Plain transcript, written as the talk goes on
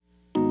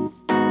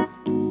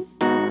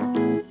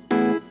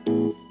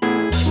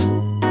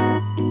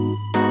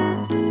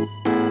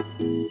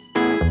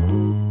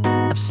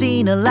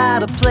seen a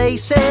lot of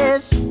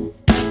places,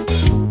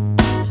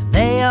 and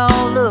they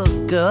all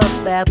look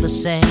about the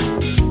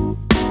same.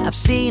 I've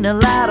seen a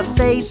lot of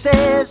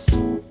faces,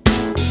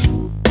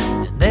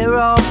 and they're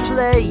all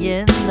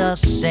playing the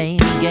same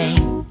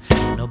game.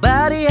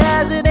 Nobody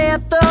has an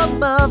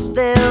anthem of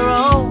their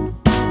own.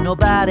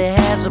 Nobody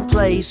has a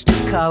place to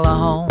call a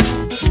home.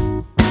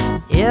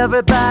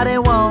 Everybody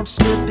wants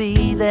to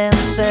be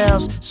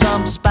themselves,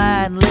 some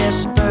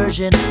spineless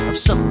version of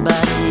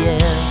somebody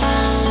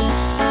else.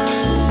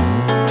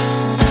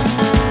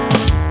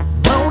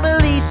 Mona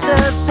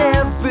Lisa's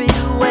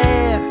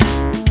everywhere.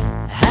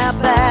 How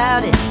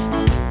about it?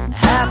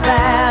 How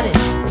about it?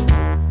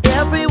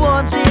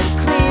 Everyone's in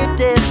clear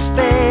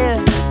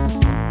despair,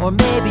 or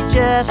maybe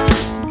just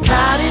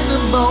caught in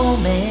the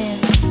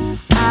moment.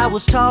 I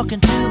was talking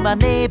to my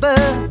neighbor.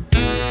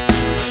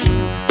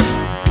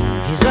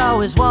 He's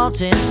always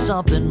wanting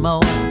something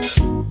more,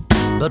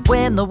 but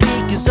when the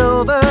week is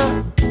over,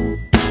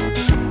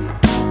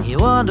 he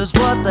wonders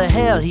what the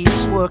hell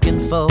he's working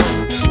for.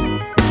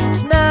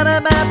 It's none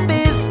of my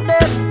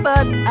business,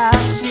 but I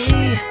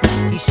see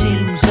he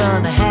seems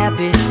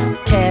unhappy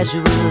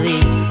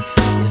casually.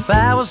 If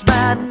I was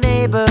my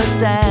neighbor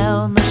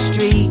down the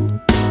street,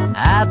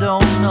 I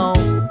don't know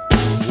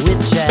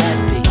which I'd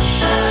be.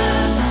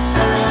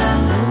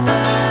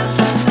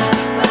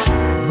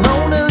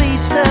 Mona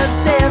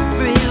Lisa's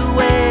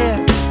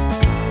everywhere,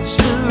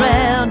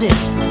 surrounded,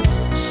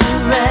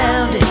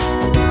 surrounded.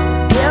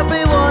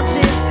 Everyone's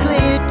in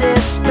clear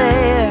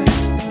despair,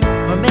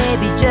 or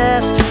maybe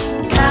just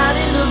caught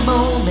in the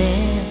moment.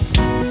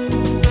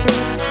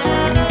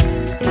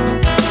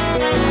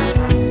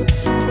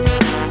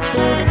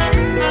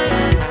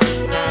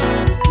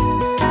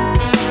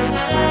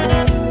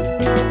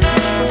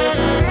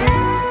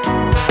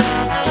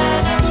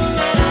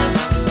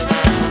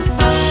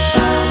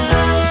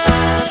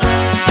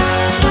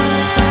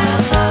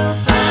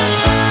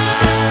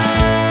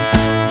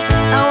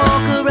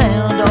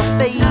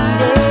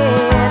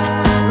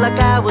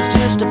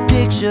 Just a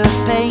picture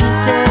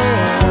painted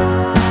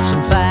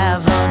some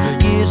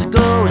 500 years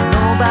ago, and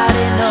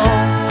nobody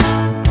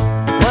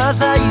knows.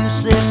 Was I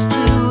useless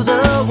to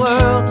the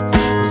world?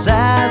 Was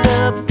I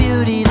the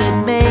beauty that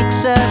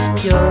makes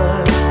us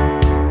pure?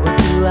 Or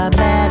do I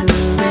matter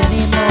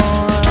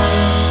anymore?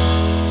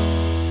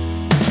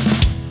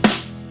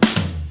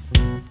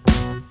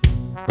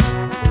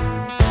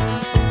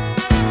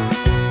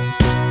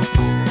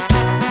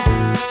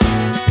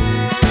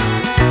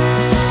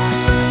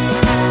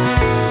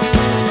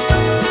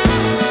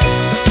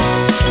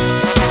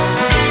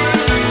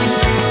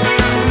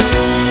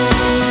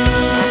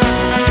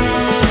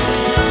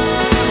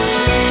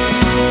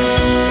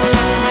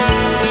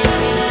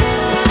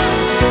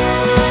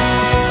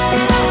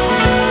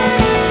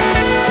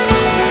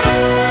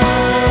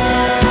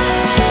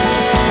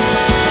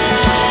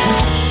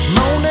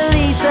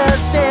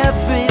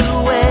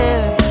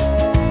 Everywhere,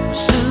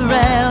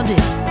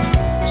 surrounded,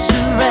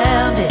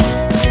 surrounded.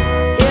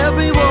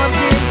 Everyone's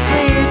in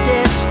clear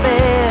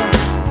despair,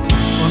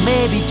 or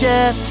maybe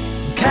just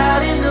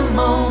caught in the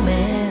moment.